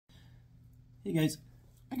Hey guys,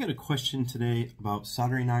 I got a question today about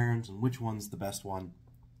soldering irons and which one's the best one.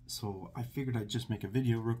 So I figured I'd just make a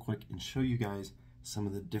video real quick and show you guys some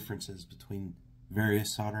of the differences between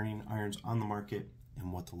various soldering irons on the market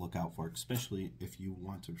and what to look out for, especially if you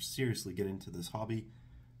want to seriously get into this hobby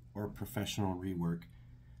or professional rework.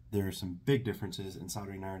 There are some big differences in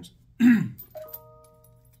soldering irons.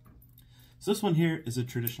 So this one here is a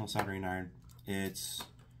traditional soldering iron. It's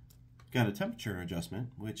got a temperature adjustment,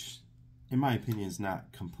 which in my opinion is not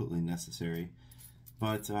completely necessary,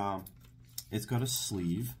 but it's got a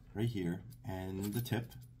sleeve right here and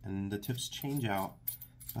the tips change out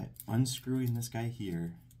by unscrewing this guy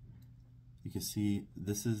here. You can see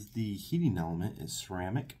this is the heating element, is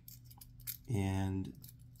ceramic, and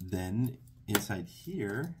then inside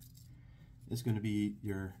here is going to be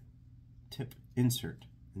your tip insert,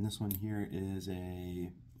 and this one here is a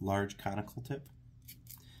large conical tip.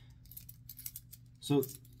 So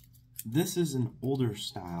this is an older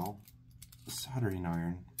style soldering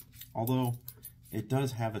iron, although it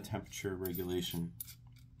does have a temperature regulation,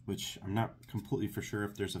 which I'm not completely for sure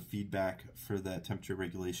if there's a feedback for that temperature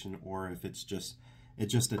regulation or if it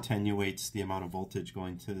just attenuates the amount of voltage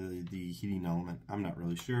going to the heating element. I'm not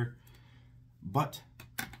really sure, but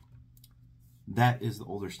that is the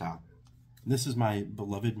older style. This is my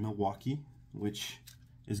beloved Milwaukee, which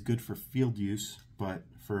is good for field use, but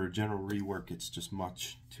for general rework it's just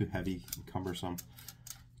much too heavy and cumbersome.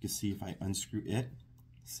 You can see if I unscrew it,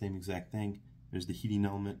 same exact thing. There's the heating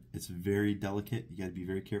element. It's very delicate. You got to be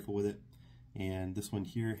very careful with it. And this one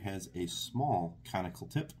here has a small conical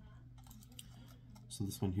tip. So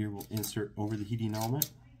this one here will insert over the heating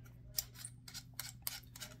element.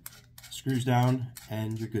 Screws down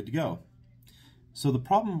and you're good to go. So the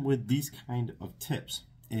problem with these kind of tips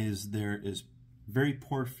is there is very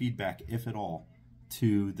poor feedback, if at all,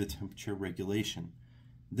 to the temperature regulation.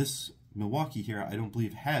 This Milwaukee here, I don't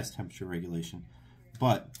believe has temperature regulation,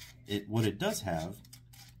 but what it does have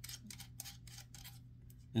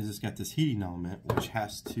is it's got this heating element which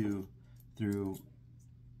has to, through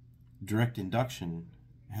direct induction,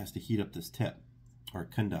 has to heat up this tip, or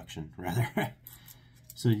conduction rather.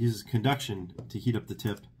 So it uses conduction to heat up the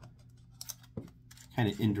tip, kind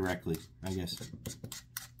of indirectly, I guess.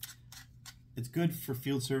 It's good for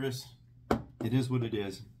field service. It is what it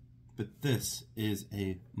is, but this is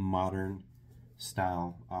a modern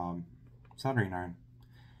style soldering iron.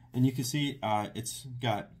 And you can see it's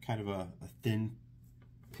got kind of a thin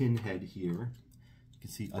pin head here. You can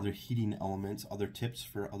see other heating elements, other tips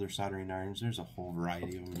for other soldering irons. There's a whole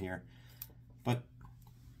variety of them here. But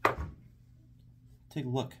take a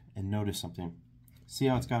look and notice something. See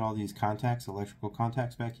how it's got all these contacts, electrical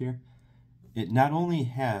contacts back here? It not only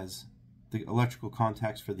has the electrical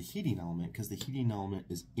contacts for the heating element, because the heating element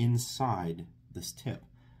is inside this tip,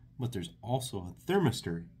 but there's also a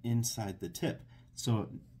thermistor inside the tip. So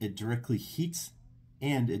it directly heats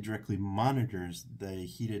and it directly monitors the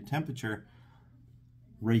heated temperature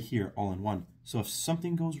right here all in one. So if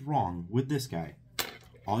something goes wrong with this guy,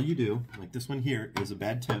 all you do, like this one here, is a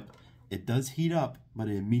bad tip. It does heat up, but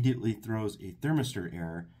it immediately throws a thermistor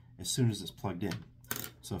error as soon as it's plugged in.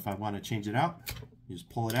 So if I want to change it out, you just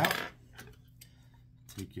pull it out,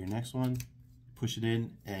 take your next one, push it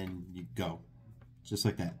in, and you go. Just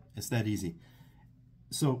like that. It's that easy.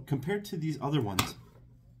 So compared to these other ones,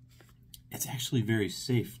 it's actually very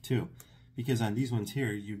safe too, because on these ones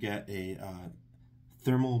here you get a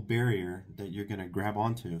thermal barrier that you're going to grab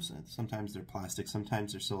onto. So sometimes they're plastic,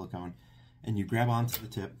 sometimes they're silicone, and you grab onto the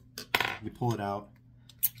tip, you pull it out,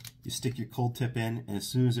 you stick your cold tip in, and as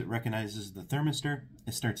soon as it recognizes the thermistor,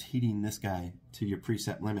 it starts heating this guy to your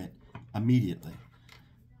preset limit immediately.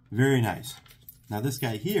 Very nice. Now this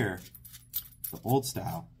guy here, the old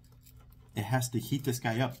style, it has to heat this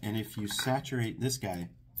guy up, and if you saturate this guy,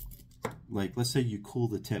 like let's say you cool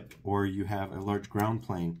the tip or you have a large ground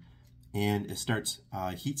plane and it starts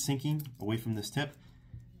heat sinking away from this tip,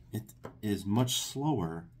 it is much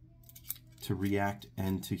slower to react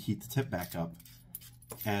and to heat the tip back up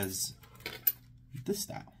as this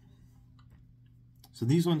style. So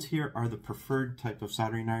these ones here are the preferred type of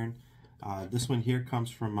soldering iron. This one here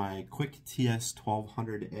comes from my Quick TS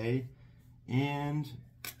 1200A, and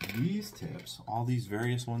these tips, all these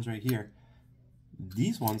various ones right here,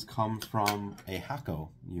 these ones come from a Hako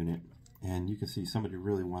unit, and you can see somebody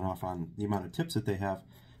really went off on the amount of tips that they have.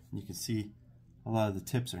 And you can see a lot of the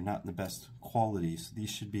tips are not in the best quality, so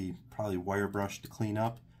these should be probably wire brushed to clean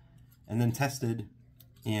up and then tested,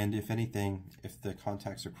 and if anything, if the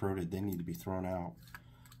contacts are corroded, they need to be thrown out.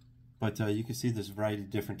 But you can see there's a variety of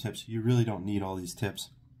different tips. You really don't need all these tips.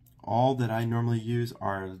 All that I normally use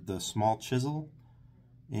are the small chisel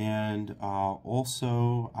And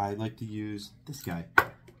also I like to use this guy.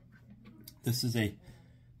 This is a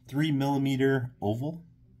 3mm oval.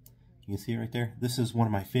 You can see it right there. This is one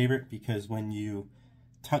of my favorite because when you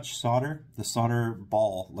touch solder, the solder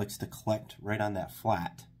ball likes to collect right on that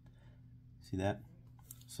flat. See that?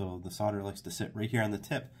 So the solder likes to sit right here on the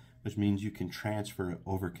tip, which means you can transfer it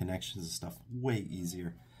over connections and stuff way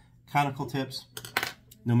easier. Conical tips,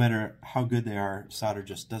 no matter how good they are, solder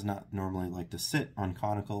just does not normally like to sit on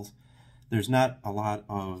conicals. There's not a lot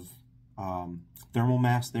of thermal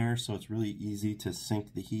mass there, so it's really easy to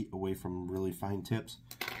sink the heat away from really fine tips.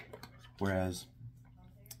 Whereas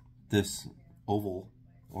this oval,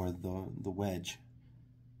 or the wedge,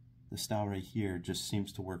 the style right here, just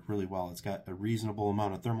seems to work really well. It's got a reasonable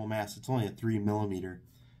amount of thermal mass. It's only a 3mm,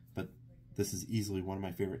 but this is easily one of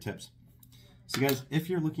my favorite tips. So guys, if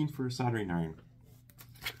you're looking for a soldering iron,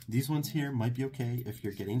 these ones here might be okay if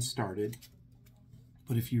you're getting started.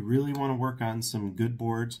 But if you really want to work on some good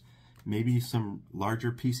boards, maybe some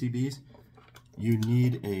larger PCBs, you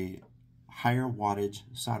need a higher wattage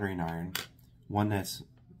soldering iron, one that's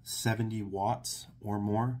 70 watts or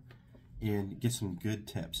more, and get some good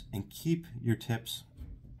tips and keep your tips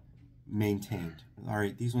maintained. All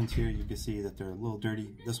right, these ones here, you can see that they're a little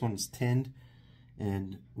dirty. This one's tinned,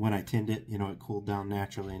 and when I tinned it, you know, it cooled down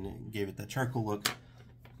naturally and it gave it that charcoal look.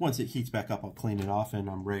 Once it heats back up, I'll clean it off and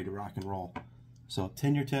I'm ready to rock and roll. So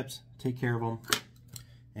tin your tips, take care of them.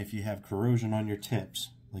 If you have corrosion on your tips,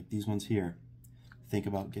 like these ones here, think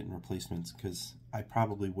about getting replacements, because I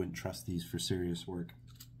probably wouldn't trust these for serious work.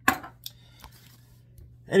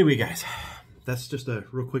 Anyway guys, that's just a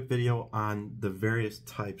real quick video on the various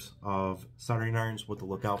types of soldering irons, what to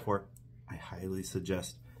look out for. I highly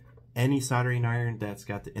suggest any soldering iron that's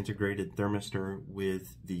got the integrated thermistor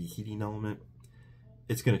with the heating element.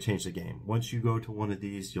 It's going to change the game. Once you go to one of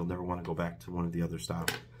these, you'll never want to go back to one of the other styles,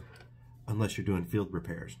 unless you're doing field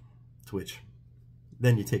repairs, to which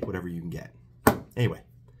then you take whatever you can get. Anyway,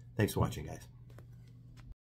 thanks for watching, guys.